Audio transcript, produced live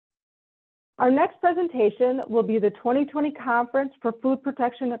Our next presentation will be the 2020 Conference for Food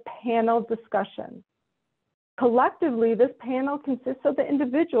Protection Panel Discussion. Collectively, this panel consists of the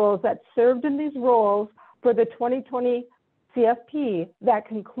individuals that served in these roles for the 2020 CFP that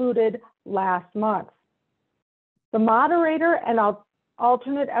concluded last month. The moderator and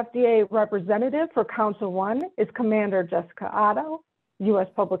alternate FDA representative for Council 1 is Commander Jessica Otto, U.S.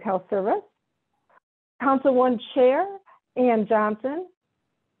 Public Health Service. Council 1 Chair, Ann Johnson,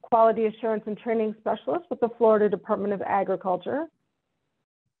 Quality Assurance and Training Specialist with the Florida Department of Agriculture.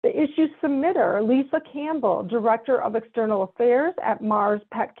 The issue submitter, Lisa Campbell, Director of External Affairs at Mars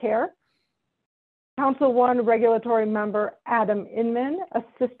Petcare. Council 1 Regulatory Member, Adam Inman,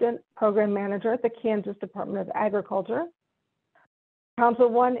 Assistant Program Manager at the Kansas Department of Agriculture. Council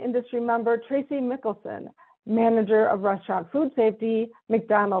 1 Industry Member, Traci Michelson, Manager of Restaurant Food Safety,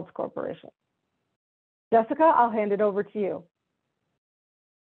 McDonald's Corporation. Jessica, I'll hand it over to you.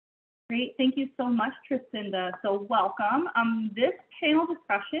 Great, thank you so much, Tricinda. So welcome. This panel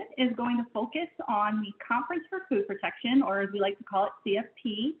discussion is going to focus on the Conference for Food Protection, or as we like to call it,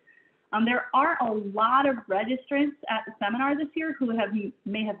 CFP. There are a lot of registrants at the seminar this year who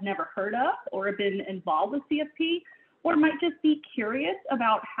may have never heard of or been involved with CFP, or might just be curious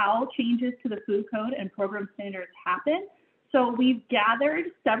about how changes to the food code and program standards happen. So we've gathered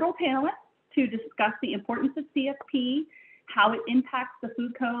several panelists to discuss the importance of CFP, how it impacts the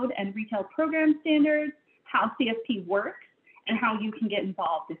food code and retail program standards, how CFP works, and how you can get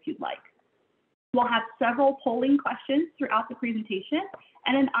involved if you'd like. We'll have several polling questions throughout the presentation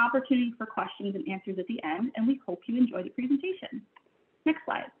and an opportunity for questions and answers at the end, and we hope you enjoy the presentation. Next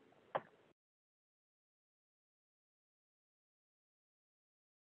slide.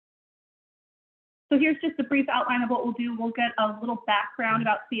 So here's just a brief outline of what we'll do. We'll get a little background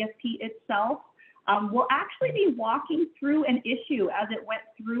about CFP itself. We'll actually be walking through an issue as it went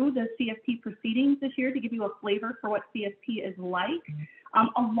through the CFP proceedings this year to give you a flavor for what CFP is like,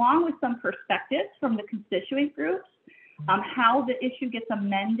 along with some perspectives from the constituent groups, how the issue gets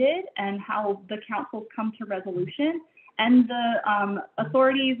amended and how the councils come to resolution, and the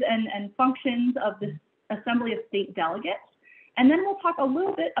authorities and functions of the Assembly of State Delegates. And then we'll talk a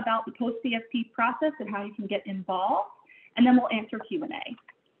little bit about the post-CFP process and how you can get involved, and then we'll answer Q&A.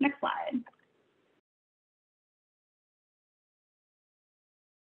 Next slide.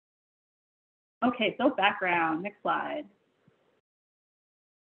 Okay, so background, next slide.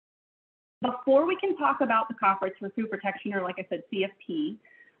 Before we can talk about the Conference for Food Protection, or like I said, CFP,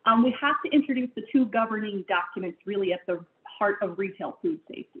 we have to introduce the two governing documents really at the heart of retail food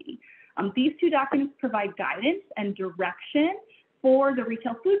safety. These two documents provide guidance and direction for the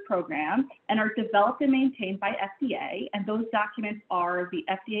retail food program and are developed and maintained by FDA. And those documents are the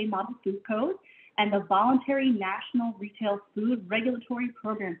FDA Model Food Code and the Voluntary National Retail Food Regulatory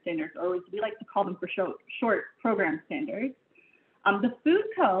Program Standards, or as we like to call them for short, program standards. The Food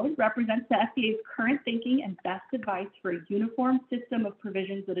Code represents the FDA's current thinking and best advice for a uniform system of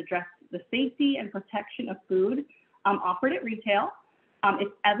provisions that address the safety and protection of food offered at retail.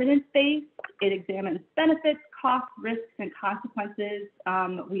 It's evidence-based, it examines benefits, costs, risks, and consequences.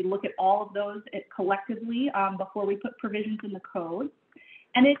 We look at all of those collectively before we put provisions in the code.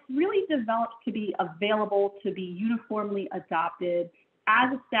 And it's really developed to be available to be uniformly adopted as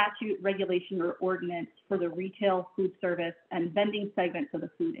a statute, regulation, or ordinance for the retail, food service, and vending segments of the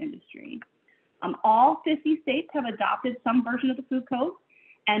food industry. All 50 states have adopted some version of the Food Code,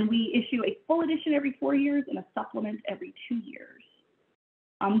 and we issue a full edition every 4 years and a supplement every 2 years.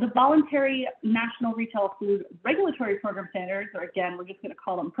 The Voluntary National Retail Food Regulatory Program Standards, or again, we're just going to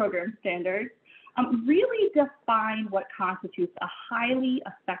call them program standards, really define what constitutes a highly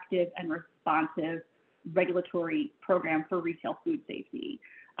effective and responsive regulatory program for retail food safety.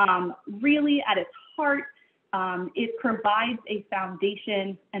 Really, at its heart, it provides a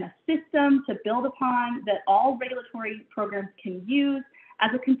foundation and a system to build upon that all regulatory programs can use as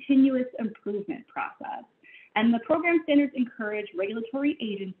a continuous improvement process. And the program standards encourage regulatory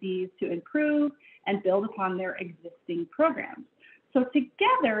agencies to improve and build upon their existing programs. So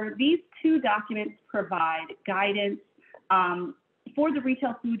together, these two documents provide guidance for the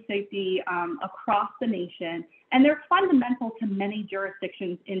retail food safety across the nation, and they're fundamental to many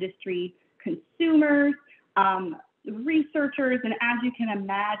jurisdictions, industry, consumers, researchers, and as you can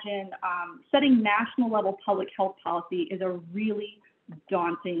imagine, setting national level public health policy is a really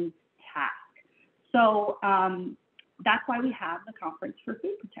daunting task. So that's why we have the Conference for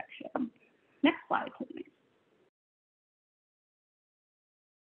Food Protection. Next slide, please.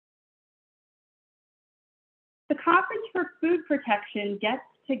 The Conference for Food Protection gets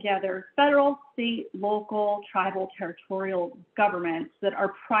together federal, state, local, tribal, territorial governments that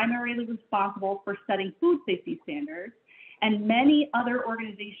are primarily responsible for setting food safety standards, and many other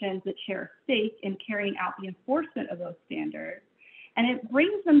organizations that share a stake in carrying out the enforcement of those standards. And it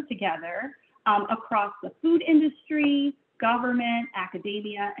brings them together across the food industry, government,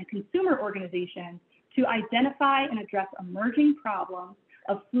 academia, and consumer organizations to identify and address emerging problems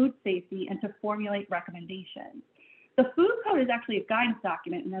of food safety and to formulate recommendations. The Food Code is actually a guidance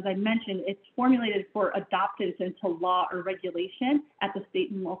document, and as I mentioned, it's formulated for adoption into law or regulation at the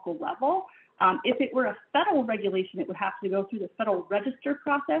state and local level. If it were a federal regulation, it would have to go through the Federal Register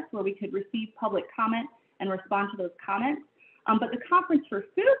process where we could receive public comment and respond to those comments. But the Conference for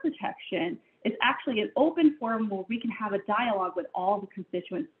Food Protection is actually an open forum where we can have a dialogue with all the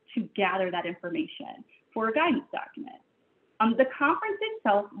constituents to gather that information for a guidance document. The conference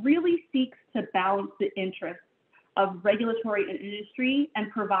itself really seeks to balance the interests of regulatory and industry and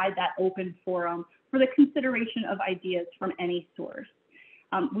provide that open forum for the consideration of ideas from any source.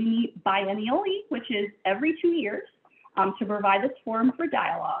 We meet biennially, which is every 2 years, to provide this forum for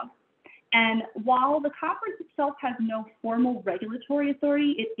dialogue. And while the conference itself has no formal regulatory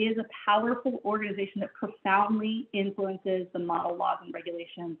authority, it is a powerful organization that profoundly influences the model laws and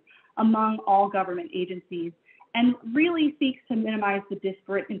regulations among all government agencies and really seeks to minimize the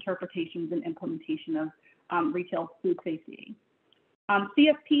disparate interpretations and implementation of retail food safety.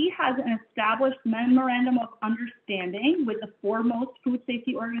 CFP has an established memorandum of understanding with the foremost food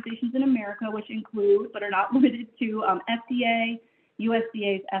safety organizations in America, which include, but are not limited to, FDA,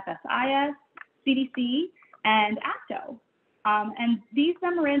 USDA's FSIS, CDC, and ACTO. And these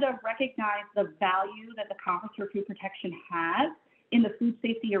memoranda recognize the value that the Conference for Food Protection has in the food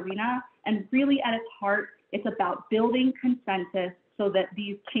safety arena, and really at its heart, it's about building consensus so that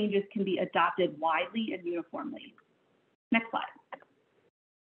these changes can be adopted widely and uniformly. Next slide.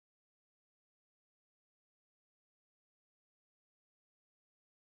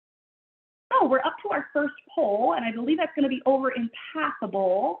 So we're up to our first poll, and I believe that's going to be over in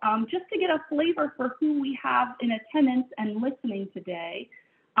Passable. Just to get a flavor for who we have in attendance and listening today,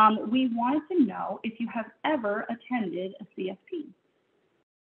 we wanted to know if you have ever attended a CFP.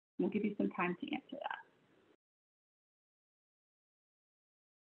 We'll give you some time to answer that.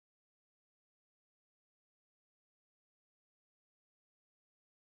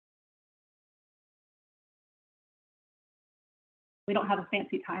 We don't have a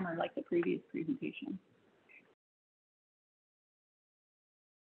fancy timer like the previous presentation.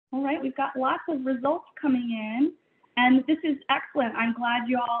 All right, we've got lots of results coming in, and this is excellent. I'm glad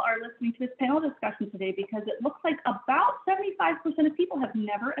you all are listening to this panel discussion today because it looks like about 75% of people have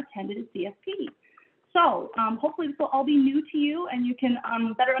never attended a CFP. So hopefully this will all be new to you and you can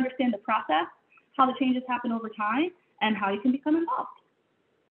better understand the process, how the changes happen over time, and how you can become involved.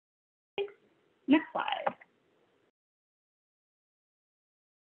 Thanks. Next slide.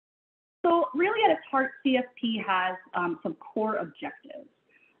 So really at its heart, CFP has some core objectives.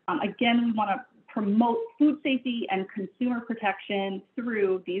 Again, we want to promote food safety and consumer protection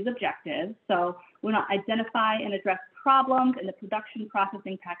through these objectives. So we want to identify and address problems in the production,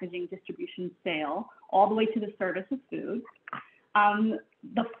 processing, packaging, distribution, sale, all the way to the service of food.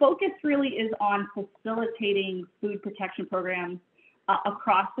 The focus really is on facilitating food protection programs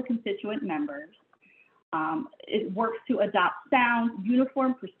across the constituent members. It works to adopt sound,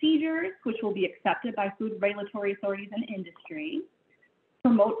 uniform procedures, which will be accepted by food regulatory authorities and industry,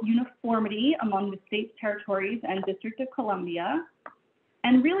 promote uniformity among the states, territories, and District of Columbia,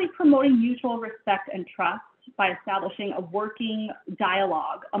 and really promoting mutual respect and trust by establishing a working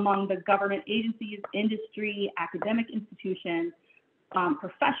dialogue among the government agencies, industry, academic institutions,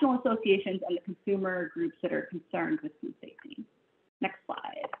 professional associations, and the consumer groups that are concerned with food safety. Next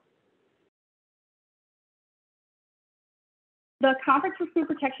slide. The Conference for Food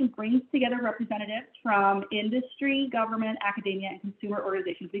Protection brings together representatives from industry, government, academia, and consumer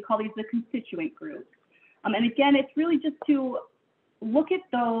organizations. We call these the constituent groups. And again, it's really just to look at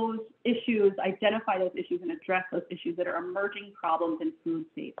those issues, identify those issues, and address those issues that are emerging problems in food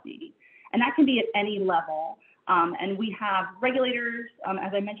safety. And that can be at any level. And we have regulators,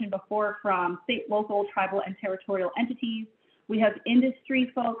 as I mentioned before, from state, local, tribal, and territorial entities. We have industry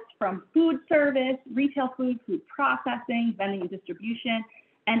folks from food service, retail food, food processing, vending and distribution,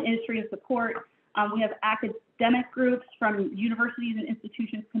 and industry and support. We have academic groups from universities and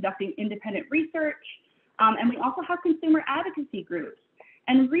institutions conducting independent research. And we also have consumer advocacy groups.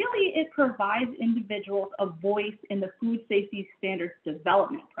 And really, it provides individuals a voice in the food safety standards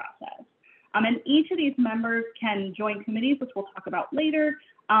development process. And each of these members can join committees, which we'll talk about later,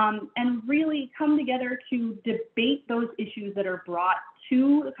 and really come together to debate those issues that are brought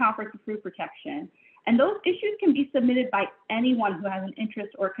to the Conference of Food Protection. And those issues can be submitted by anyone who has an interest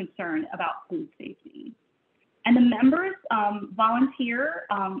or concern about food safety. And the members volunteer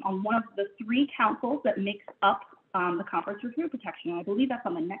on one of the 3 councils that makes up the Conference for Food Protection. I believe that's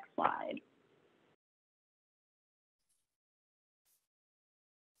on the next slide.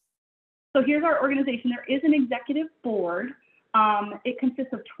 So here's our organization. There is an executive board. It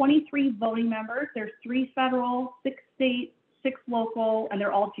consists of 23 voting members. There's 3 federal, 6 state, 6 local, and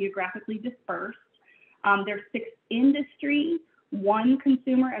they're all geographically dispersed. There's 6 industry, 1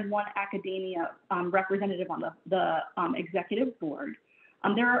 consumer, and 1 academia representative on the executive board.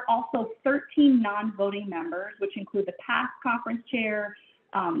 There are also 13 non-voting members, which include the past conference chair,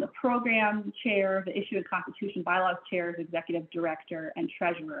 the program chair, the issue and constitution bylaws chairs, executive director, and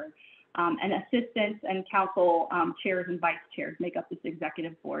treasurer. And assistants and council chairs and vice chairs make up this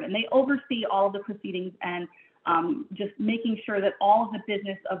executive board. And they oversee all of the proceedings and just making sure that all of the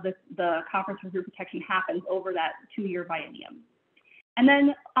business of the Conference for Food Protection happens over that 2-year biennium. And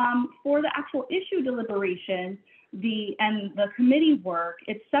then for the actual issue deliberation and the committee work,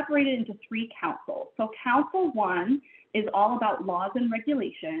 it's separated into 3 councils. So Council 1 is all about laws and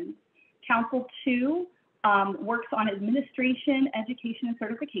regulations. Council 2 works on administration, education, and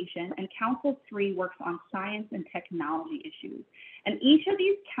certification, and Council 3 works on science and technology issues. And each of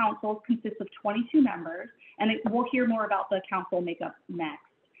these councils consists of 22 members, and we'll hear more about the council makeup next.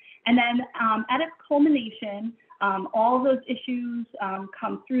 And then at its culmination, all of those issues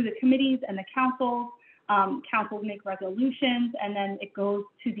come through the committees and the councils. Councils make resolutions, and then it goes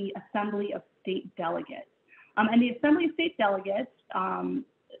to the Assembly of State Delegates. And the Assembly of State Delegates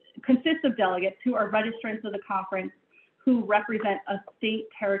consists of delegates who are registrants of the conference who represent a state,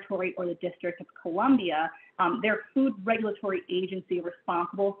 territory, or the District of Columbia. They're food regulatory agency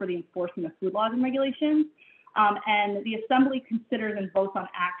responsible for the enforcement of food laws and regulations. And the Assembly considers and votes on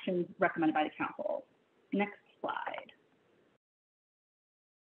actions recommended by the council. Next slide.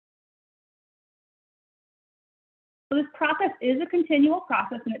 So this process is a continual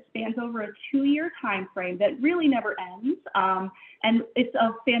process, and it spans over a 2-year time frame that really never ends. And it's a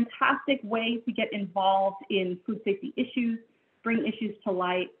fantastic way to get involved in food safety issues, bring issues to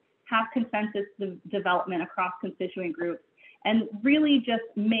light, have consensus development across constituent groups, and really just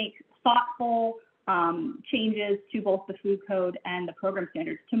make thoughtful changes to both the food code and the program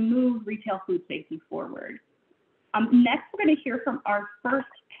standards to move retail food safety forward. Next, we're going to hear from our first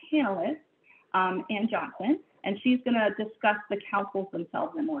panelist, Ann Johnson, and she's going to discuss the councils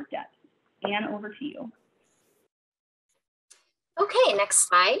themselves in more depth. Ann, over to you. Okay, next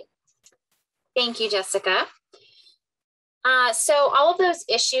slide. Thank you, Jessica. So all of those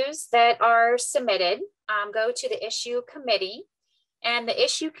issues that are submitted go to the issue committee, and the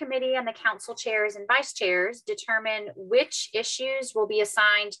issue committee and the council chairs and vice chairs determine which issues will be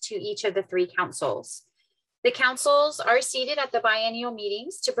assigned to each of the 3 councils. The councils are seated at the biennial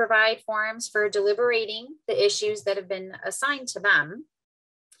meetings to provide forums for deliberating the issues that have been assigned to them.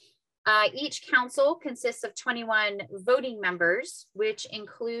 Each council consists of 21 voting members, which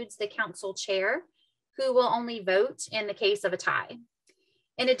includes the council chair, who will only vote in the case of a tie.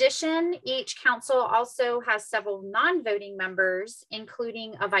 In addition, each council also has several non-voting members,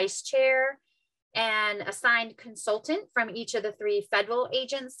 including a vice chair, an assigned consultant from each of the 3 federal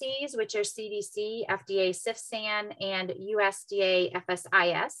agencies, which are CDC, FDA, CFSAN, and USDA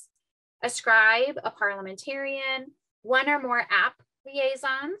FSIS, a scribe, a parliamentarian, 1 or more app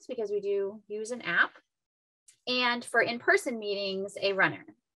liaisons, because we do use an app, and for in-person meetings, a runner.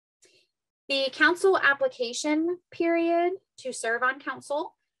 The council application period to serve on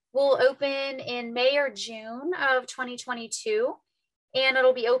council will open in May or June of 2022. And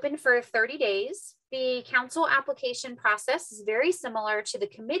it'll be open for 30 days. The council application process is very similar to the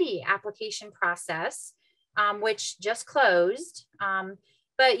committee application process, which just closed.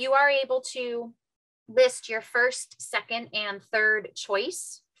 But you are able to list your first, second, and third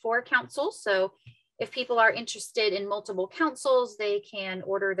choice for council. So if people are interested in multiple councils, they can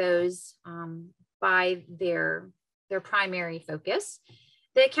order those by their primary focus.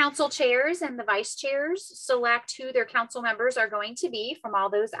 The council chairs and the vice chairs select who their council members are going to be from all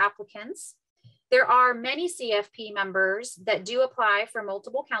those applicants. There are many CFP members that do apply for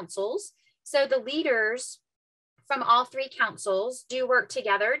multiple councils. So the leaders from all 3 councils do work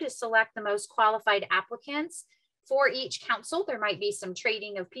together to select the most qualified applicants for each council. There might be some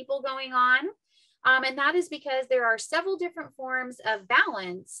trading of people going on. And that is because there are several different forms of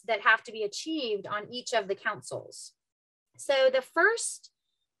balance that have to be achieved on each of the councils. So the first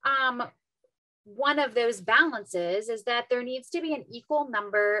one of those balances is that there needs to be an equal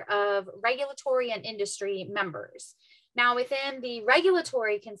number of regulatory and industry members. Now, within the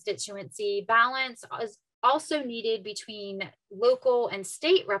regulatory constituency, balance is also needed between local and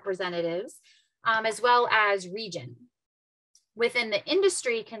state representatives, as well as region. Within the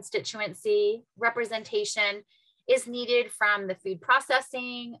industry constituency, representation is needed from the food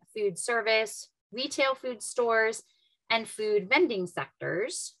processing, food service, retail food stores, and food vending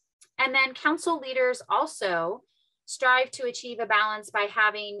sectors. And then council leaders also strive to achieve a balance by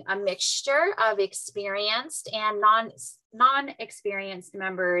having a mixture of experienced and non-experienced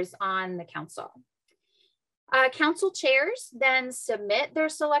members on the council. Council chairs then submit their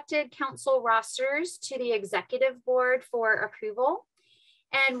selected council rosters to the executive board for approval.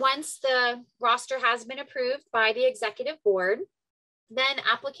 And once the roster has been approved by the executive board, then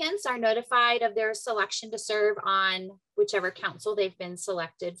applicants are notified of their selection to serve on whichever council they've been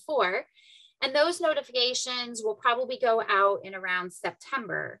selected for. And those notifications will probably go out in around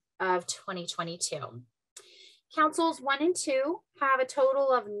September of 2022. Councils 1 and 2 have a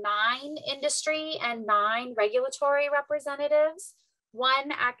total of 9 industry and 9 regulatory representatives,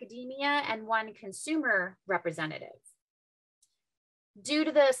 1 academia and 1 consumer representative. Due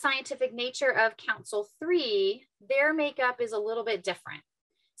to the scientific nature of Council 3, their makeup is a little bit different.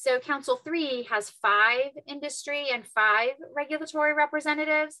 So Council 3 has 5 industry and 5 regulatory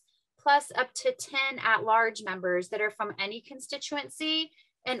representatives, plus up to 10 at-large members that are from any constituency,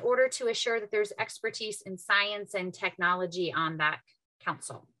 in order to assure that there's expertise in science and technology on that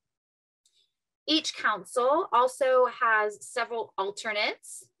council. Each council also has several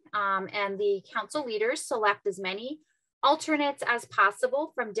alternates, and the council leaders select as many alternates as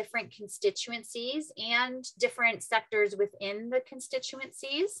possible from different constituencies and different sectors within the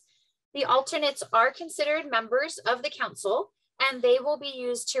constituencies. The alternates are considered members of the council, and they will be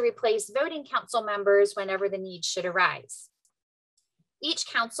used to replace voting council members whenever the need should arise. Each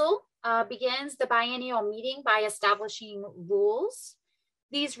council begins the biennial meeting by establishing rules.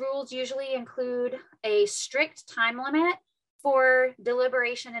 These rules usually include a strict time limit for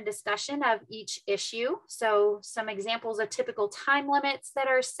deliberation and discussion of each issue. So some examples of typical time limits that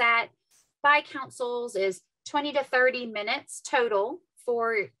are set by councils is 20 to 30 minutes total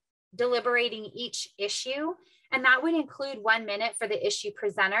for deliberating each issue. And that would include 1 minute for the issue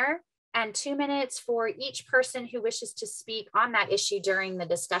presenter and 2 minutes for each person who wishes to speak on that issue during the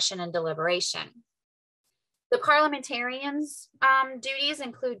discussion and deliberation. The parliamentarians' duties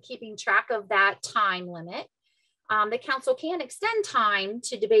include keeping track of that time limit. The council can extend time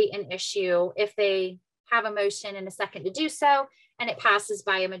to debate an issue if they have a motion and a second to do so, and it passes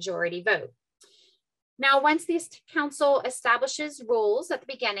by a majority vote. Now, once this council establishes rules at the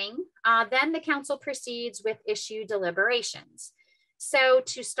beginning, then the council proceeds with issue deliberations. So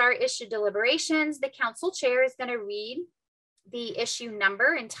to start issue deliberations, the council chair is going to read the issue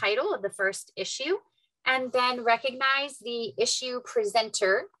number and title of the first issue, and then recognize the issue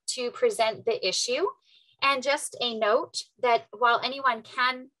presenter to present the issue. And just a note that while anyone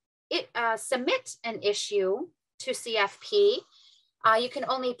can submit an issue to CFP, you can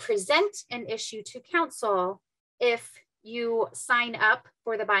only present an issue to council if you sign up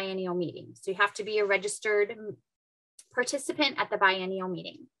for the biennial meeting. So you have to be a registered participant at the biennial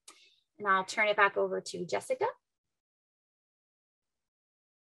meeting. And I'll turn it back over to Jessica.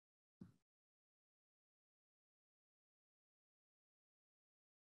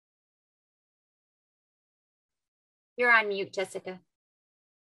 You're on mute, Jessica.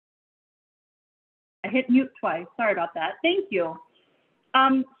 I hit mute twice. Sorry about that. Thank you.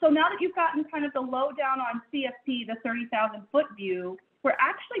 So now that you've gotten kind of the lowdown on CFP, the 30,000-foot view, we're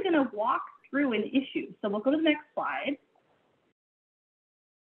actually going to walk through an issue. So we'll go to the next slide.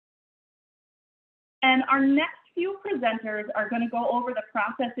 And our next few presenters are going to go over the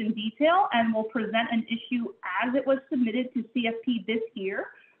process in detail, and will present an issue as it was submitted to CFP this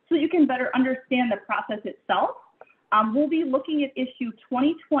year, so you can better understand the process itself. We'll be looking at issue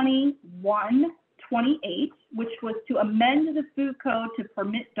 2020-128, which was to amend the food code to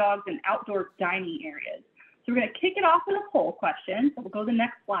permit dogs in outdoor dining areas. So we're going to kick it off with a poll question. So we'll go to the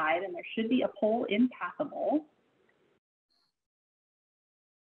next slide, and there should be a poll in Passable,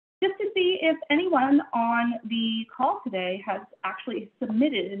 just to see if anyone on the call today has actually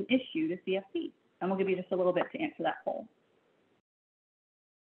submitted an issue to CFP. And we'll give you just a little bit to answer that poll.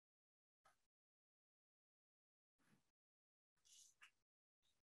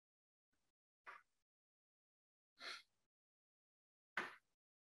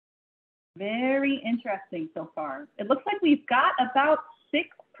 Very interesting so far. It looks like we've got about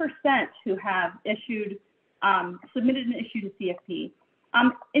 6% who have submitted an issue to CFP.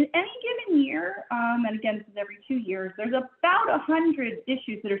 In any given year, and again, this is every 2 years, there's about 100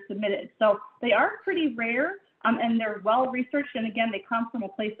 issues that are submitted. So they are pretty rare, And they're well researched. And again, they come from a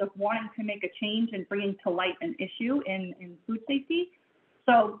place of wanting to make a change and bringing to light an issue in food safety.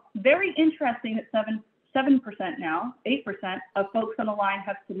 So very interesting that 7% now, 8% of folks on the line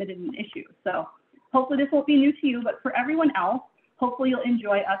have submitted an issue. So hopefully this won't be new to you, but for everyone else, hopefully you'll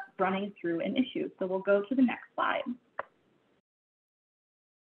enjoy us running through an issue. So we'll go to the next slide.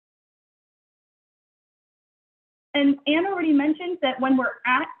 And Anne already mentioned that when we're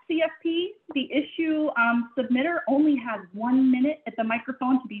at CFP, the issue submitter only has 1 minute at the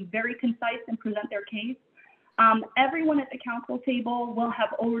microphone to be very concise and present their case. Everyone at the council table will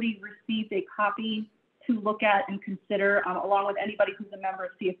have already received a copy to look at and consider, along with anybody who's a member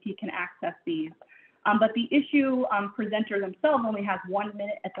of CFP can access these. But the issue presenter themselves only has 1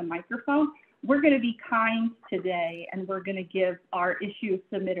 minute at the microphone. We're going to be kind today, and we're going to give our issue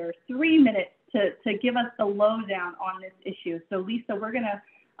submitter 3 minutes to give us the lowdown on this issue. So Lisa, we're going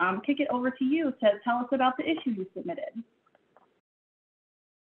to kick it over to you to tell us about the issue you submitted.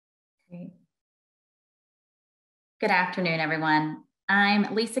 Great. Good afternoon, everyone.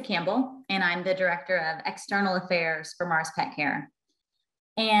 I'm Lisa Campbell, and I'm the Director of External Affairs for Mars Petcare.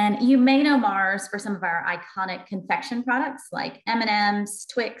 And you may know Mars for some of our iconic confection products like M&Ms,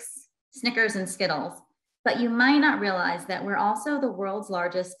 Twix, Snickers, and Skittles. But you might not realize that we're also the world's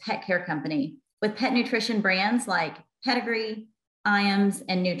largest pet care company with pet nutrition brands like Pedigree, Iams,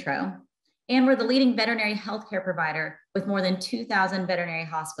 and Nutro. And we're the leading veterinary healthcare provider with more than 2,000 veterinary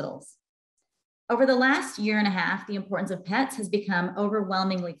hospitals. Over the last year and a half, the importance of pets has become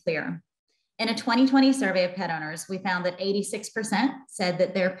overwhelmingly clear. In a 2020 survey of pet owners, we found that 86% said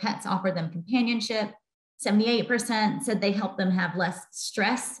that their pets offered them companionship, 78% said they helped them have less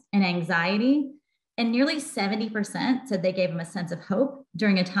stress and anxiety, and nearly 70% said they gave them a sense of hope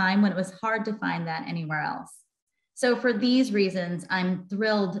during a time when it was hard to find that anywhere else. So for these reasons, I'm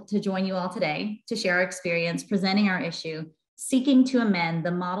thrilled to join you all today to share our experience presenting our issue, seeking to amend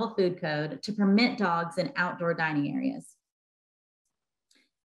the Model Food Code to permit dogs in outdoor dining areas.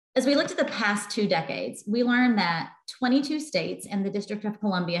 As we looked at the past 2 decades, we learned that 22 states and the District of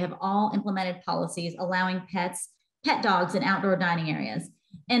Columbia have all implemented policies allowing pet dogs in outdoor dining areas.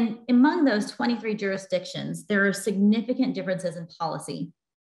 And among those 23 jurisdictions, there are significant differences in policy.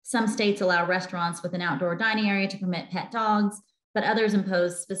 Some states allow restaurants with an outdoor dining area to permit pet dogs, but others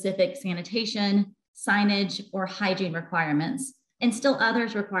impose specific sanitation, signage, or hygiene requirements. And still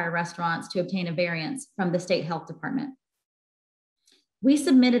others require restaurants to obtain a variance from the state health department. We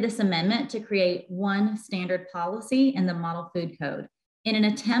submitted this amendment to create one standard policy in the Model Food Code in an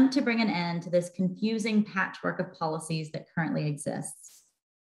attempt to bring an end to this confusing patchwork of policies that currently exists.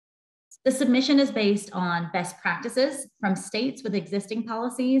 The submission is based on best practices from states with existing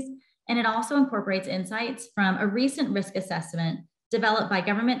policies, and it also incorporates insights from a recent risk assessment developed by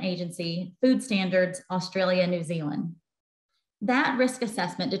government agency Food Standards Australia, New Zealand. That risk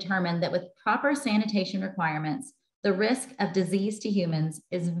assessment determined that with proper sanitation requirements, the risk of disease to humans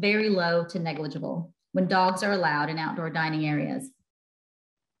is very low to negligible when dogs are allowed in outdoor dining areas.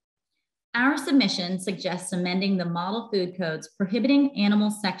 Our submission suggests amending the Model Food Code's prohibiting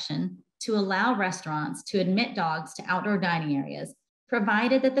animals section to allow restaurants to admit dogs to outdoor dining areas,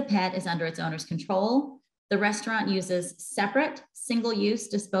 provided that the pet is under its owner's control, the restaurant uses separate single-use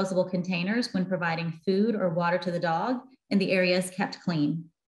disposable containers when providing food or water to the dog, and the area is kept clean.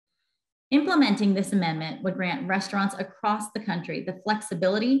 Implementing this amendment would grant restaurants across the country the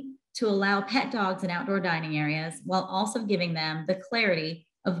flexibility to allow pet dogs in outdoor dining areas while also giving them the clarity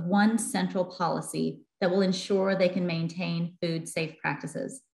of one central policy that will ensure they can maintain food safe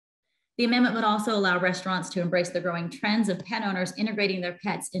practices. The amendment would also allow restaurants to embrace the growing trends of pet owners integrating their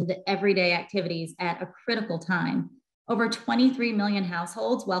pets into everyday activities at a critical time. Over 23 million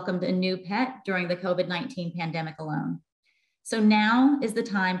households welcomed a new pet during the COVID-19 pandemic alone. So now is the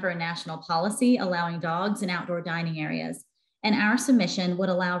time for a national policy allowing dogs in outdoor dining areas. And our submission would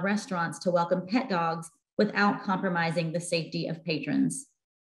allow restaurants to welcome pet dogs without compromising the safety of patrons.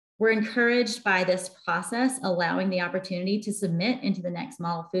 We're encouraged by this process, allowing the opportunity to submit into the next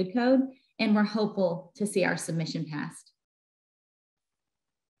Model Food Code, and we're hopeful to see our submission passed.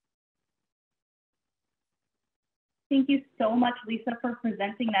 Thank you so much, Lisa, for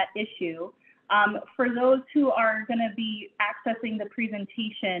presenting that issue. For those who are going to be accessing the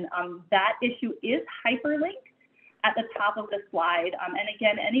presentation, that issue is hyperlinked at the top of the slide. And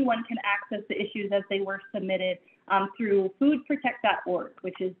again, anyone can access the issues as they were submitted through foodprotect.org,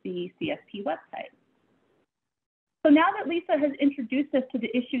 which is the CFP website. So now that Lisa has introduced us to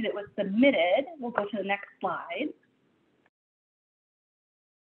the issue that was submitted, we'll go to the next slide.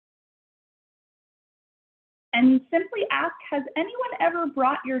 And simply ask, has anyone ever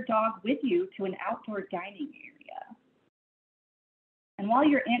brought your dog with you to an outdoor dining area? And while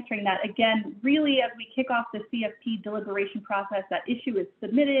you're answering that, again, really as we kick off the CFP deliberation process, that issue is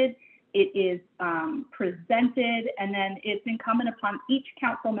submitted, it is presented, and then it's incumbent upon each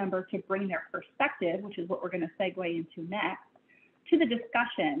council member to bring their perspective, which is what we're going to segue into next, to the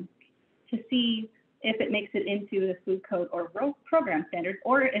discussion to see if it makes it into the food code or program standards,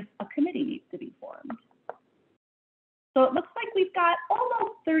 or if a committee needs to be formed. So it looks like we've got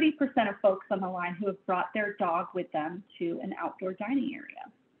almost 30% of folks on the line who have brought their dog with them to an outdoor dining area.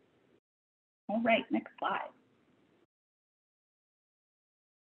 All right, next slide.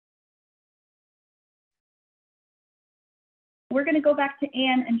 We're going to go back to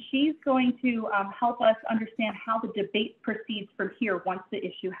Anne, and she's going to help us understand how the debate proceeds from here once the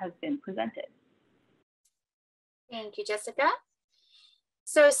issue has been presented. Thank you, Jessica.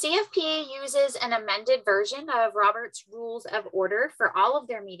 So CFP uses an amended version of Robert's Rules of Order for all of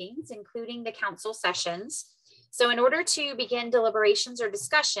their meetings, including the council sessions. So in order to begin deliberations or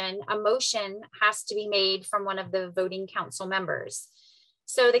discussion, a motion has to be made from one of the voting council members.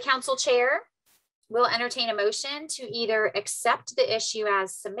 So the council chair will entertain a motion to either accept the issue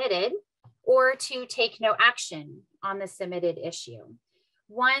as submitted or to take no action on the submitted issue.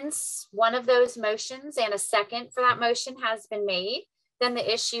 Once one of those motions and a second for that motion has been made, then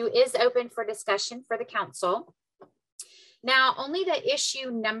the issue is open for discussion for the council. Now, only the issue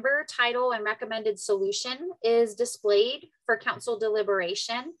number, title, and recommended solution is displayed for council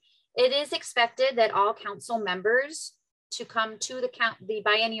deliberation. It is expected that all council members to come to the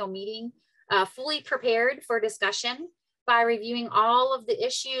biennial meeting fully prepared for discussion by reviewing all of the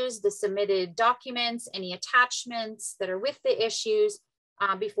issues, the submitted documents, any attachments that are with the issues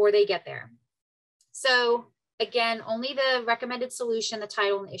before they get there. So again, only the recommended solution, the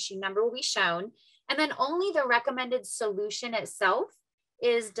title, and the issue number will be shown. And then only the recommended solution itself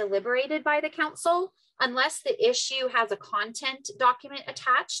is deliberated by the council unless the issue has a content document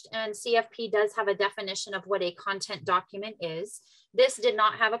attached, and CFP does have a definition of what a content document is. This did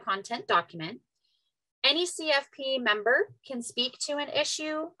not have a content document. Any CFP member can speak to an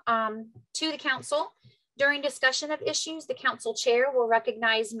issue to the council. During discussion of issues, the council chair will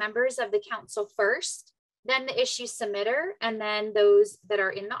recognize members of the council first, then the issue submitter, and then those that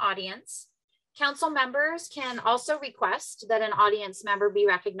are in the audience. Council members can also request that an audience member be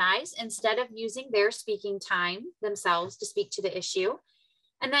recognized instead of using their speaking time themselves to speak to the issue.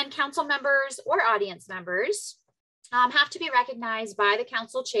 And then council members or audience members have to be recognized by the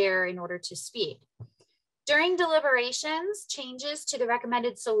council chair in order to speak. During deliberations, changes to the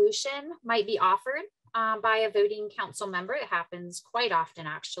recommended solution might be offered by a voting council member. It happens quite often,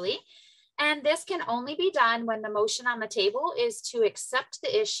 actually. And this can only be done when the motion on the table is to accept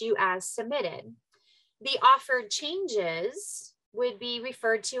the issue as submitted. The offered changes would be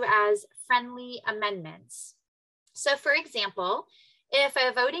referred to as friendly amendments. So for example, if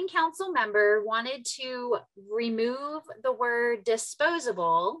a voting council member wanted to remove the word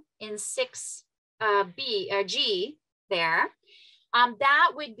disposable in 6G there,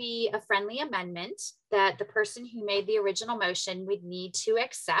 that would be a friendly amendment that the person who made the original motion would need to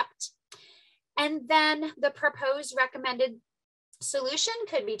accept. And then the proposed recommended solution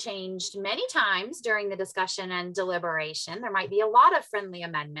could be changed many times during the discussion and deliberation. There might be a lot of friendly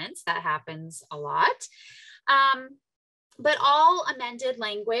amendments. That happens a lot. But all amended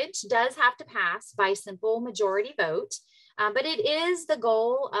language does have to pass by simple majority vote. But it is the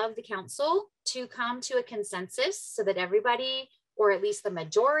goal of the council to come to a consensus so that everybody, or at least the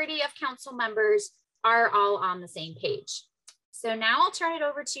majority of council members, are all on the same page. So now I'll turn it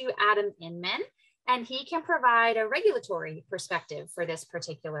over to Adam Inman, and he can provide a regulatory perspective for this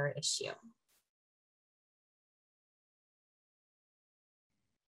particular issue.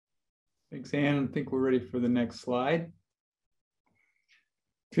 Thanks, Anne. I think we're ready for the next slide.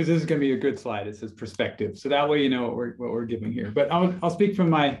 Because this is going to be a good slide. It says perspective. So that way you know what we're giving here. But I'll speak from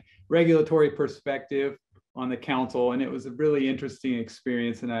my regulatory perspective on the council, and it was a really interesting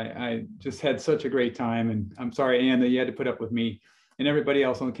experience, and I just had such a great time. And I'm sorry, Anne, that you had to put up with me and everybody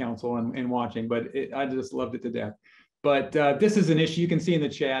else on the council and watching, but I just loved it to death. But this is an issue you can see in the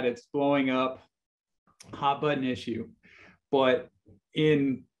chat. It's blowing up, hot button issue. But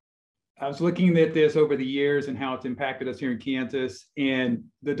I was looking at this over the years and how it's impacted us here in Kansas, and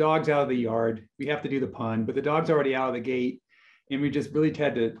the dog's out of the yard. We have to do the pun, but the dog's already out of the gate, and we just really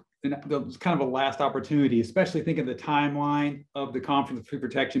had to. And that was kind of a last opportunity, especially thinking the timeline of the Conference of Food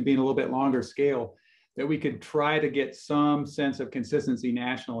Protection being a little bit longer scale, that we could try to get some sense of consistency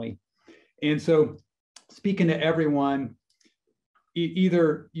nationally. And so speaking to everyone,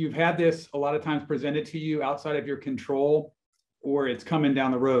 either you've had this a lot of times presented to you outside of your control, or it's coming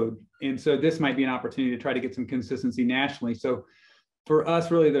down the road. And so this might be an opportunity to try to get some consistency nationally. So for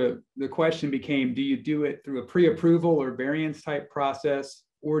us, really, the question became, do you do it through a pre-approval or variance type process,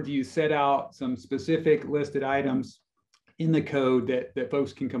 or do you set out some specific listed items in the code that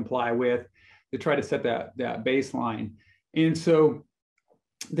folks can comply with to try to set that baseline? And so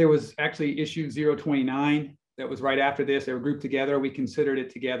there was actually issue 029 that was right after this. They were grouped together. We considered it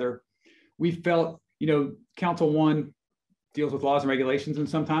together. We felt, Council 1 deals with laws and regulations, and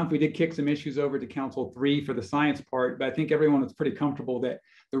sometimes we did kick some issues over to Council 3 for the science part, but I think everyone was pretty comfortable that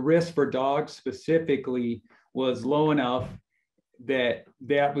the risk for dogs specifically was low enough that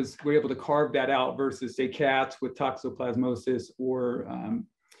we're able to carve that out versus, say, cats with toxoplasmosis, or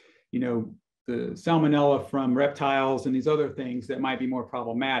the salmonella from reptiles and these other things that might be more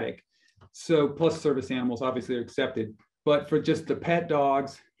problematic. So plus service animals obviously are accepted, but for just the pet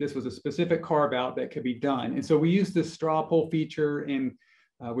dogs, this was a specific carve out that could be done. And so we used this straw poll feature, and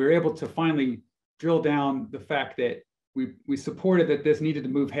we were able to finally drill down the fact that we supported that this needed to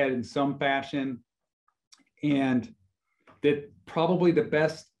move ahead in some fashion, and that probably the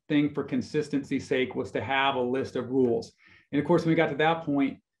best thing for consistency's sake was to have a list of rules. And of course, when we got to that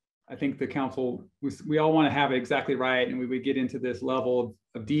point, I think the council, we all want to have it exactly right, and we would get into this level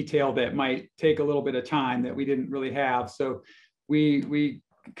of detail that might take a little bit of time that we didn't really have. So we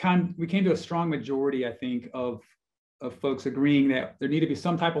came to a strong majority, I think, of folks agreeing that there needed to be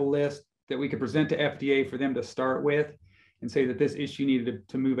some type of list that we could present to FDA for them to start with, and say that this issue needed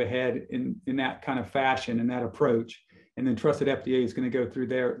to move ahead in that kind of fashion and that approach. And then trust that FDA is going to go through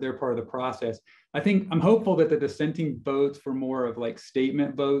their part of the process. I'm hopeful that the dissenting votes for more of like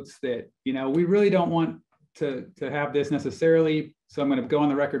statement votes that, we really don't want to have this necessarily. So I'm going to go on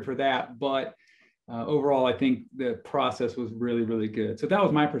the record for that. But overall, I think the process was really, really good. So that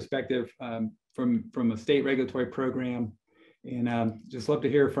was my perspective from a state regulatory program. And just love to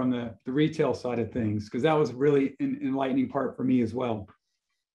hear from the retail side of things, because that was really an enlightening part for me as well.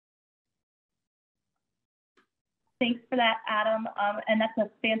 Thanks for that, Adam. And that's a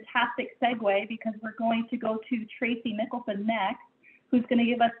fantastic segue, because we're going to go to Traci Michelson next, who's going to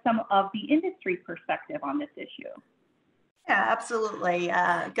give us some of the industry perspective on this issue. Yeah, absolutely.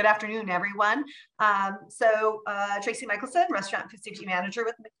 Good afternoon, everyone. Traci Michelson, Restaurant and Food Safety Manager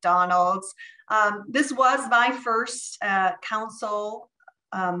with McDonald's. This was my first council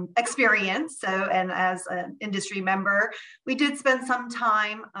experience. And as an industry member, we did spend some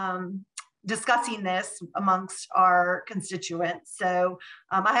time discussing this amongst our constituents. So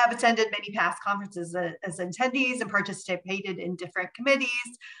I have attended many past conferences as attendees and participated in different committees.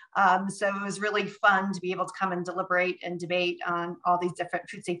 So it was really fun to be able to come and deliberate and debate on all these different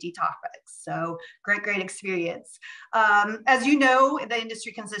food safety topics. So great experience. As you know, the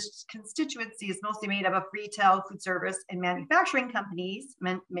industry constituency is mostly made up of retail, food service, and manufacturing companies,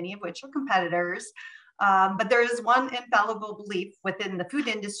 many of which are competitors. But there is one infallible belief within the food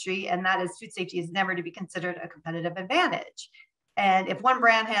industry, and that is food safety is never to be considered a competitive advantage. And if one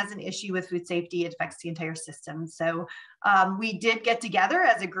brand has an issue with food safety, it affects the entire system. So we did get together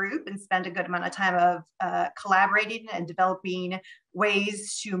as a group and spend a good amount of time of collaborating and developing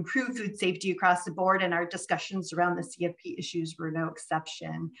ways to improve food safety across the board, and our discussions around the CFP issues were no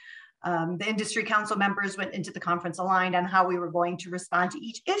exception. The industry council members went into the conference aligned on how we were going to respond to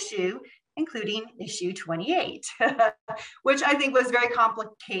each issue, including issue 28, which I think was very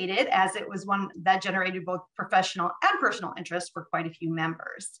complicated, as it was one that generated both professional and personal interest for quite a few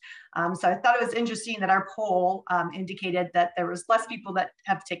members. So I thought it was interesting that our poll indicated that there was less people that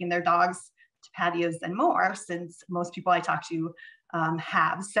have taken their dogs to patios than more, since most people I talked to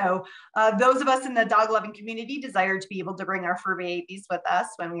have. So those of us in the dog loving community desire to be able to bring our fur babies with us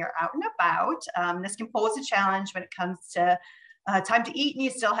when we are out and about. This can pose a challenge when it comes to time to eat and you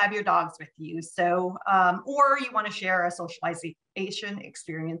still have your dogs with you. So, or you want to share a socialization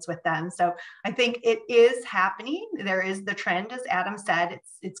experience with them. So I think it is happening. There is the trend, as Adam said,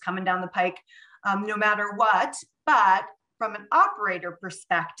 it's coming down the pike no matter what. But from an operator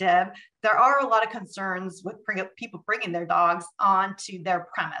perspective, there are a lot of concerns with people bringing their dogs onto their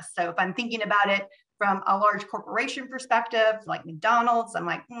premise. So if I'm thinking about it from a large corporation perspective, like McDonald's, I'm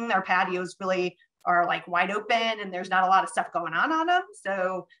like, our patios really are like wide open and there's not a lot of stuff going on them.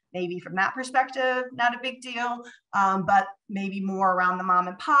 So maybe from that perspective, not a big deal, but maybe more around the mom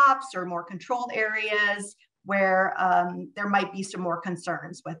and pops or more controlled areas where there might be some more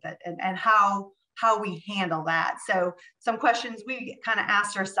concerns with it, and how we handle that. So some questions we kind of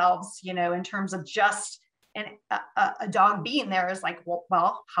asked ourselves, in terms of just a dog being there is like,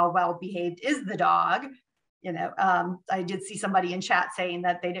 well, how well behaved is the dog? I did see somebody in chat saying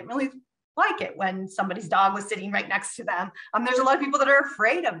that they didn't really like it when somebody's dog was sitting right next to them. There's a lot of people that are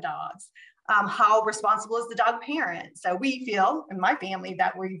afraid of dogs. How responsible is the dog parent? So we feel in my family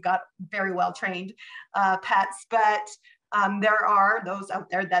that we've got very well trained pets, but there are those out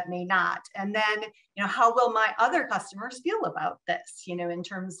there that may not. And then, how will my other customers feel about this, in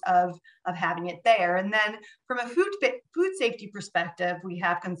terms of having it there? And then from a food safety perspective, we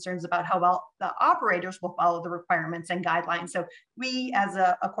have concerns about how well the operators will follow the requirements and guidelines. So we as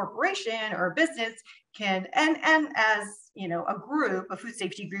a corporation or a business can, and as a group, a food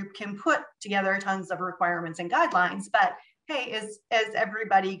safety group, can put together tons of requirements and guidelines, but hey, is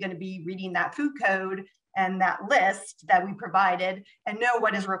everybody going to be reading that food code and that list that we provided and know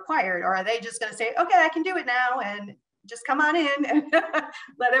what is required? Or are they just going to say, okay, I can do it now and just come on in and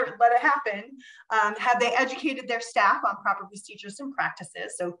let it happen? Have they educated their staff on proper procedures and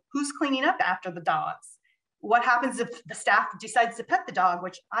practices? So who's cleaning up after the dogs? What happens if the staff decides to pet the dog,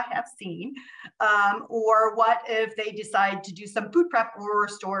 which I have seen? Or what if they decide to do some food prep or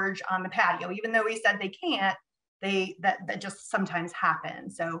storage on the patio? Even though we said they can't, that just sometimes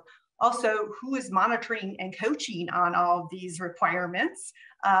happens. So also, who is monitoring and coaching on all of these requirements?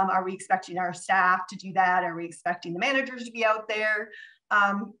 Are we expecting our staff to do that? Are we expecting the managers to be out there?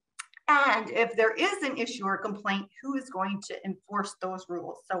 And if there is an issue or complaint, who is going to enforce those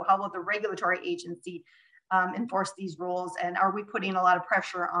rules? So how will the regulatory agency enforce these rules? And are we putting a lot of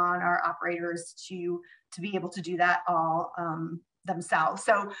pressure on our operators to be able to do that all themselves?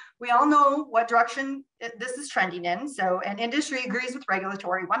 So we all know what direction this is trending in. So, and industry agrees with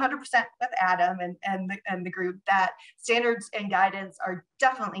regulatory 100% with Adam and the group that standards and guidance are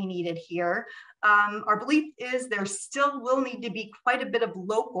definitely needed here. Our belief is there still will need to be quite a bit of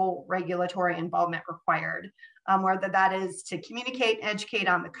local regulatory involvement required, whether that is to communicate and educate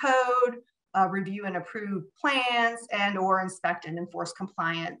on the code, review and approve plans, and or inspect and enforce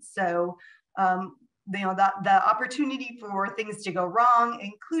compliance. So the opportunity for things to go wrong,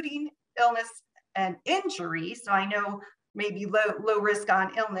 including illness and injury. So I know maybe low risk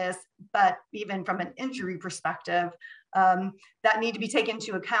on illness, but even from an injury perspective, that need to be taken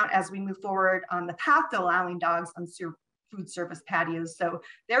into account as we move forward on the path to allowing dogs on food service patios. So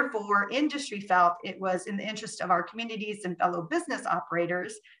therefore, industry felt it was in the interest of our communities and fellow business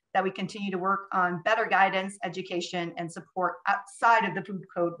operators that we continue to work on better guidance, education, and support outside of the food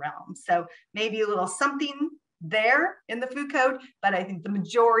code realm. So maybe a little something there in the food code, but I think the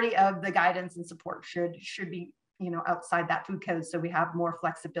majority of the guidance and support should be outside that food code, so we have more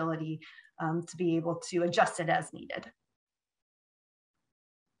flexibility to be able to adjust it as needed.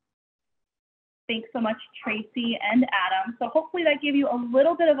 Thanks so much, Traci and Adam. So hopefully that gave you a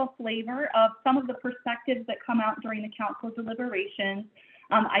little bit of a flavor of some of the perspectives that come out during the council deliberations.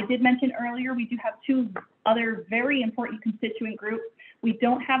 I did mention earlier, we do have two other very important constituent groups. We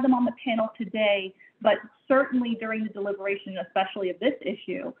don't have them on the panel today, but certainly during the deliberation, especially of this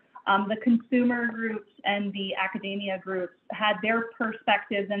issue, the consumer groups and the academia groups had their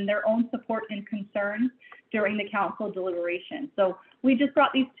perspectives and their own support and concerns during the council deliberation. So we just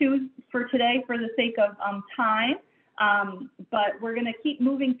brought these two for today for the sake of time. But we're going to keep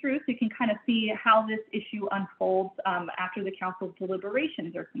moving through so you can kind of see how this issue unfolds after the council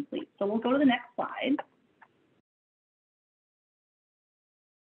deliberations are complete. So we'll go to the next slide.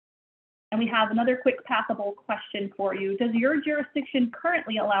 And we have another quick passable question for you. Does your jurisdiction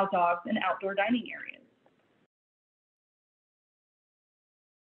currently allow dogs in outdoor dining areas?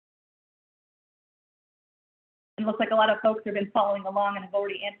 It looks like a lot of folks have been following along and have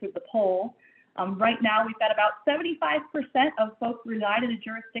already answered the poll. Right now, we've got about 75% of folks reside in a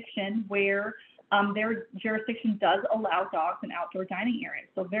jurisdiction where their jurisdiction does allow dogs in outdoor dining areas.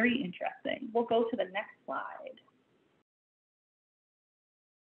 So very interesting. We'll go to the next slide.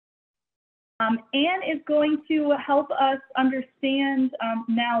 Anne is going to help us understand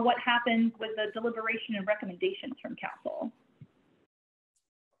now what happens with the deliberation and recommendations from council.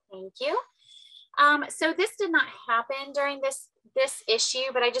 Thank you. So this did not happen during this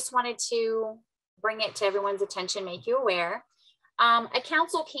issue, but I just wanted to bring it to everyone's attention, make you aware. A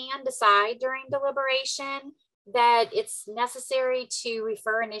council can decide during deliberation that it's necessary to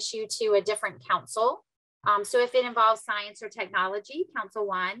refer an issue to a different council. So if it involves science or technology, Council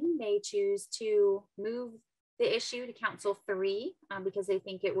 1 may choose to move the issue to Council 3 because they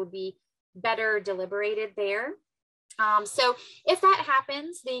think it would be better deliberated there. So if that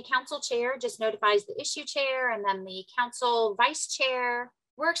happens, the council chair just notifies the issue chair, and then the council vice chair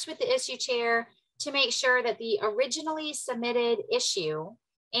works with the issue chair to make sure that the originally submitted issue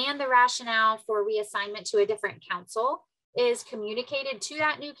and the rationale for reassignment to a different council is communicated to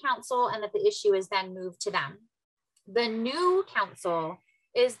that new council and that the issue is then moved to them. The new council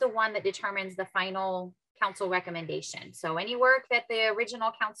is the one that determines the final council recommendation. So any work that the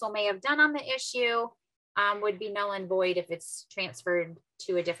original council may have done on the issue would be null and void if it's transferred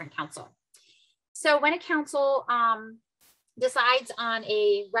to a different council. So when a council decides on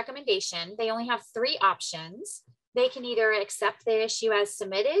a recommendation, they only have 3 options. They can either accept the issue as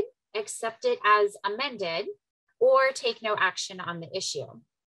submitted, accept it as amended, or take no action on the issue.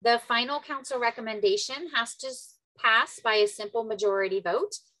 The final council recommendation has to pass by a simple majority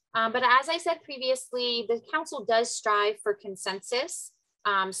vote. But as I said previously, the council does strive for consensus.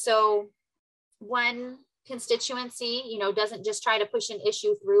 So one constituency, you know, doesn't just try to push an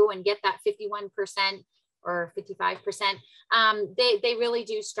issue through and get that 51% or 55%. They really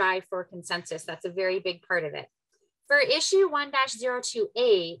do strive for consensus. That's a very big part of it. For issue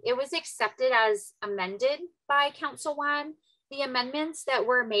 1-028, it was accepted as amended by Council 1. The amendments that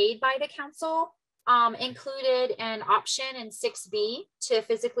were made by the council included an option in 6B to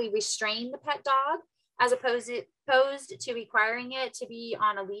physically restrain the pet dog, as opposed to requiring it to be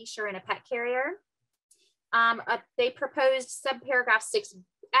on a leash or in a pet carrier. They proposed subparagraph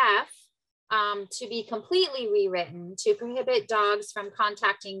 6F to be completely rewritten to prohibit dogs from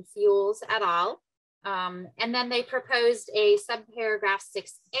contacting fuels at all. And then they proposed a subparagraph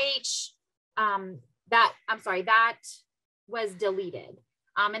 6H that was deleted.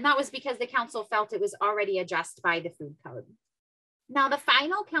 And that was because the council felt it was already addressed by the food code. Now the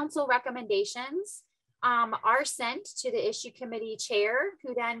final council recommendations are sent to the issue committee chair,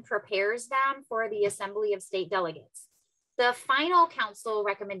 who then prepares them for the Assembly of State Delegates. The final council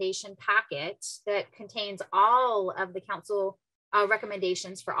recommendation packet that contains all of the council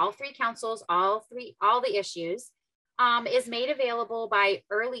recommendations for all 3 councils, all the issues, is made available by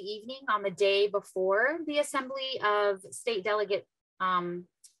early evening on the day before the Assembly of State Delegate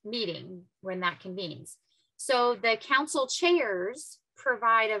meeting, when that convenes. So the council chairs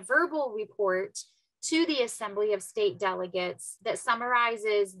provide a verbal report to the Assembly of State Delegates that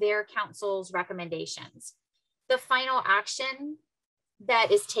summarizes their council's recommendations. The final action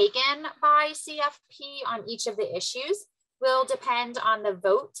that is taken by CFP on each of the issues will depend on the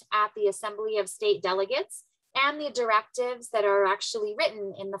vote at the Assembly of State Delegates and the directives that are actually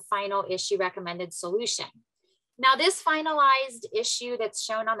written in the final issue recommended solution. Now, this finalized issue that's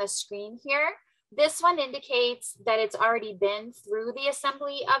shown on the screen here, this one indicates that it's already been through the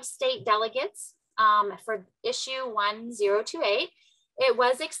Assembly of State Delegates for issue 1-028. It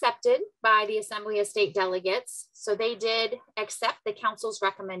was accepted by the Assembly of State Delegates. So they did accept the council's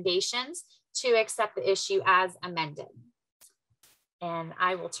recommendations to accept the issue as amended. And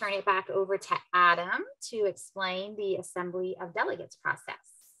I will turn it back over to Adam to explain the Assembly of Delegates process.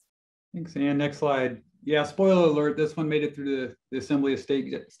 Thanks, Ann. Next slide. Yeah, spoiler alert, this one made it through the Assembly of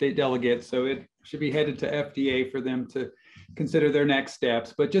State Delegates, so it should be headed to FDA for them to consider their next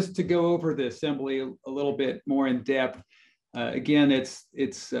steps. But just to go over the Assembly a little bit more in depth, again,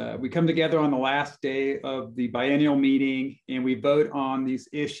 we come together on the last day of the biennial meeting and we vote on these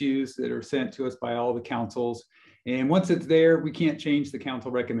issues that are sent to us by all the councils. And once it's there, we can't change the council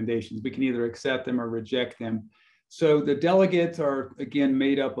recommendations. We can either accept them or reject them. So the delegates are, again,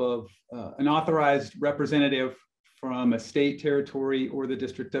 made up of an authorized representative from a state, territory, or the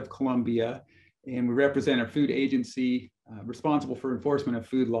District of Columbia. And we represent a food agency responsible for enforcement of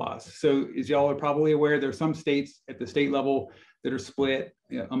food laws. So as y'all are probably aware, there are some states at the state level that are split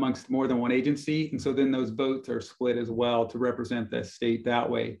amongst more than one agency. And so then those votes are split as well to represent the state that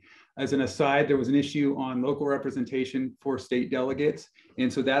way. As an aside, there was an issue on local representation for state delegates.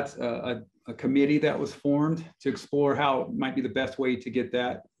 And so that's a committee that was formed to explore how it might be the best way to get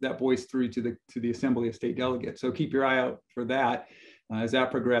that voice through to the Assembly of State Delegates. So keep your eye out for that as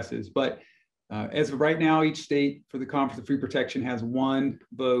that progresses. But as of right now, each state for the Conference of Food Protection has 1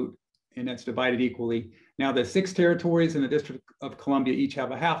 vote, and that's divided equally. Now the 6 territories in the District of Columbia each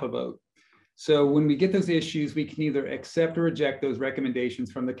have a half a vote. So when we get those issues, we can either accept or reject those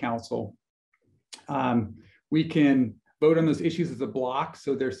recommendations from the council. We can vote on those issues as a block,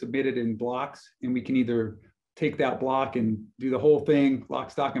 so they're submitted in blocks, and we can either take that block and do the whole thing, lock,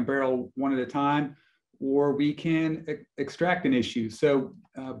 stock, and barrel one at a time, or we can extract an issue. So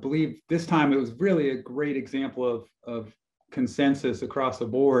I believe this time it was really a great example of consensus across the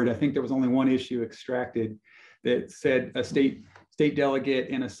board. I think there was only one issue extracted that said a state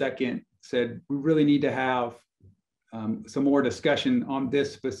delegate and a second said, we really need to have some more discussion on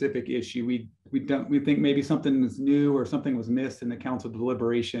this specific issue. We think maybe something was new or something was missed in the council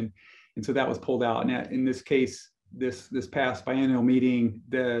deliberation. And so that was pulled out. And in this case, this past biennial meeting,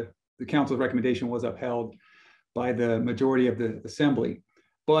 the council's recommendation was upheld by the majority of the assembly.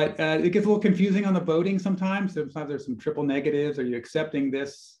 But it gets a little confusing on the voting sometimes. Sometimes there's some triple negatives. Are you accepting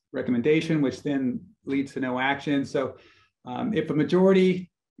this recommendation, which then leads to no action? So if a majority,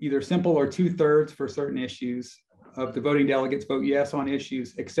 either simple or 2/3 for certain issues of the voting delegates vote yes on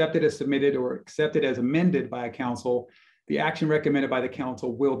issues accepted as submitted or accepted as amended by a council, the action recommended by the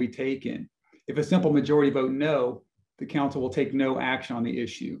council will be taken. If a simple majority vote no, the council will take no action on the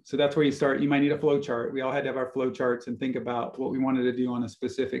issue. So that's where you start. You might need a flow chart. We all had to have our flow charts and think about what we wanted to do on a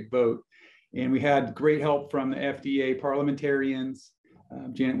specific vote. And we had great help from the FDA parliamentarians.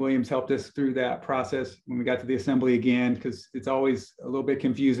 Janet Williams helped us through that process when we got to the assembly again, because it's always a little bit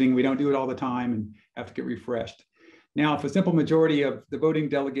confusing. We don't do it all the time and have to get refreshed. Now, if a simple majority of the voting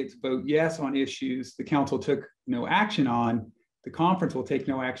delegates vote yes on issues the council took no action on, the conference will take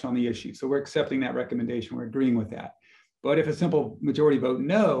no action on the issue. So we're accepting that recommendation. We're agreeing with that. But if a simple majority vote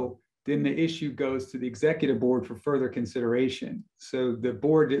no, then the issue goes to the executive board for further consideration. So the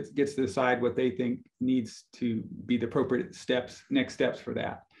board gets to decide what they think needs to be the appropriate steps, next steps for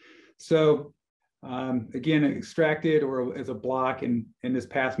that. So again, extracted or as a block, and in this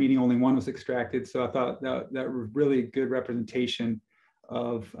past meeting, only one was extracted. So I thought that was really good representation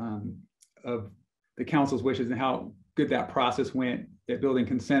of the council's wishes and how good that process went at building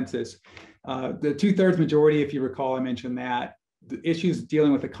consensus. The 2/3 majority, if you recall, I mentioned that the issues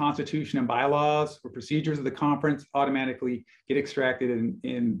dealing with the Constitution and bylaws or procedures of the conference automatically get extracted,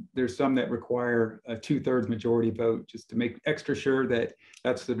 and there's some that require a 2/3 majority vote just to make extra sure that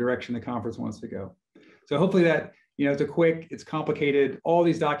that's the direction the conference wants to go. So hopefully that, it's complicated. All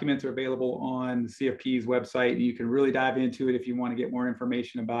these documents are available on the CFP's website, and you can really dive into it if you want to get more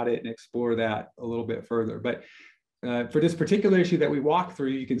information about it and explore that a little bit further. But for this particular issue that we walked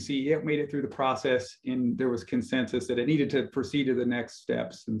through, you can see it made it through the process, and there was consensus that it needed to proceed to the next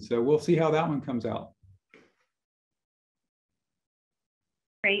steps. And so we'll see how that one comes out.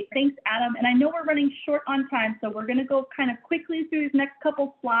 Great, thanks, Adam. And I know we're running short on time, so we're going to go kind of quickly through these next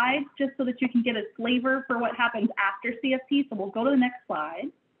couple slides just so that you can get a flavor for what happens after CFP. So we'll go to the next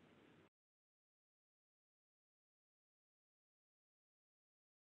slide.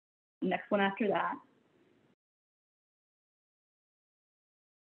 Next one after that.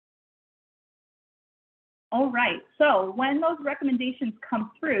 All right, so when those recommendations come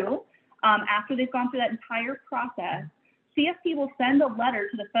through, after they've gone through that entire process, CFP will send a letter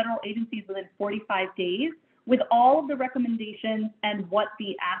to the federal agencies within 45 days with all of the recommendations and what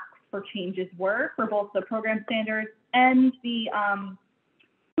the asks for changes were for both the program standards and the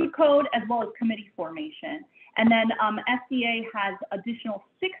food code, as well as committee formation. And then FDA has additional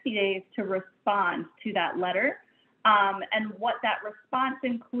 60 days to respond to that letter. And what that response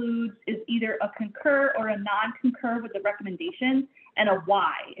includes is either a concur or a non-concur with the recommendations, and a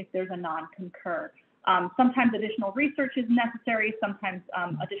why if there's a non-concur. Sometimes additional research is necessary, sometimes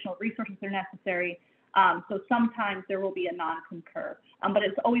additional resources are necessary. So sometimes there will be a non-concur, but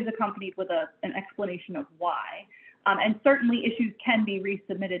it's always accompanied with an explanation of why. And certainly issues can be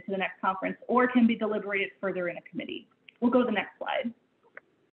resubmitted to the next conference or can be deliberated further in a committee. We'll go to the next slide.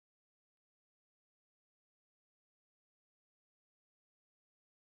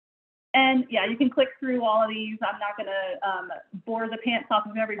 And yeah, you can click through all of these. I'm not going to bore the pants off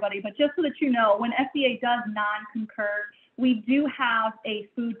of everybody, but just so that you know, when FDA does non-concur, we do have a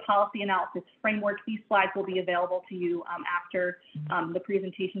food policy analysis framework. These slides will be available to you after the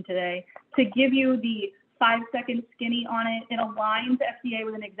presentation today. To give you the 5-second skinny on it, it aligns FDA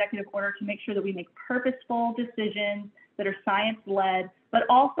with an executive order to make sure that we make purposeful decisions that are science-led, but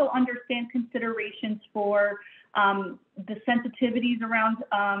also understand considerations for the sensitivities around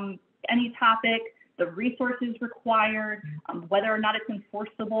any topic, the resources required, whether or not it's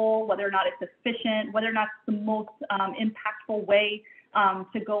enforceable, whether or not it's efficient, whether or not it's the most impactful way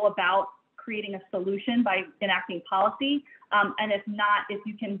to go about creating a solution by enacting policy. And if not, if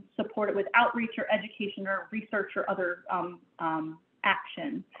you can support it with outreach or education or research or other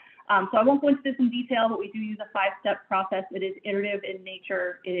action. So I won't go into this in detail, but we do use a 5-step process. It is iterative in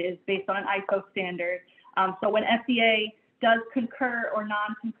nature. It is based on an ISO standard. So when FDA does concur or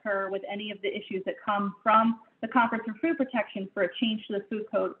non-concur with any of the issues that come from the Conference for Food Protection for a change to the food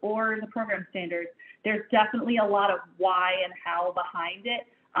code or the program standards, there's definitely a lot of why and how behind it.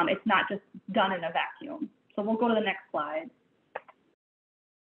 It's not just done in a vacuum. So we'll go to the next slide.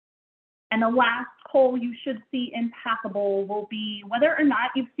 And the last poll you should see in Packable will be whether or not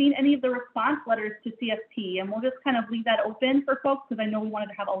you've seen any of the response letters to CFP. And we'll just kind of leave that open for folks because I know we wanted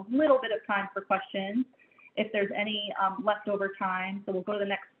to have a little bit of time for questions if there's any leftover time. So we'll go to the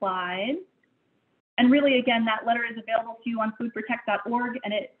next slide. And really, again, that letter is available to you on foodprotect.org,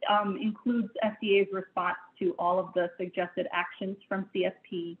 and it includes FDA's response to all of the suggested actions from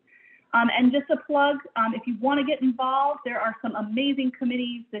CFP. And just a plug, if you want to get involved, there are some amazing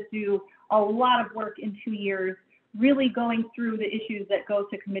committees that do a lot of work in 2 years, really going through the issues that go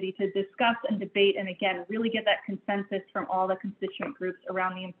to committee to discuss and debate, and again, really get that consensus from all the constituent groups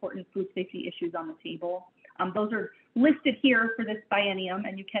around the important food safety issues on the table. Those are listed here for this biennium,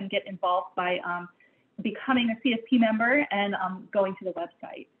 and you can get involved by becoming a CFP member and going to the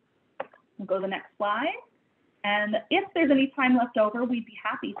website. We'll go to the next slide. And if there's any time left over, we'd be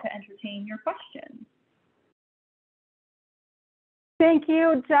happy to entertain your questions. Thank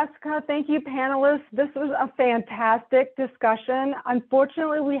you, Jessica. Thank you, panelists. This was a fantastic discussion.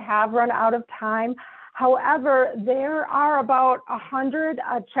 Unfortunately, we have run out of time. However, there are about 100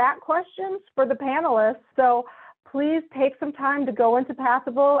 chat questions for the panelists. So please take some time to go into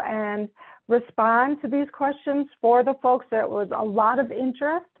Passable and respond to these questions for the folks. There was a lot of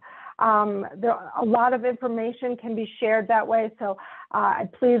interest. A lot of information can be shared that way. So I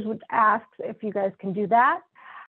please would ask if you guys can do that.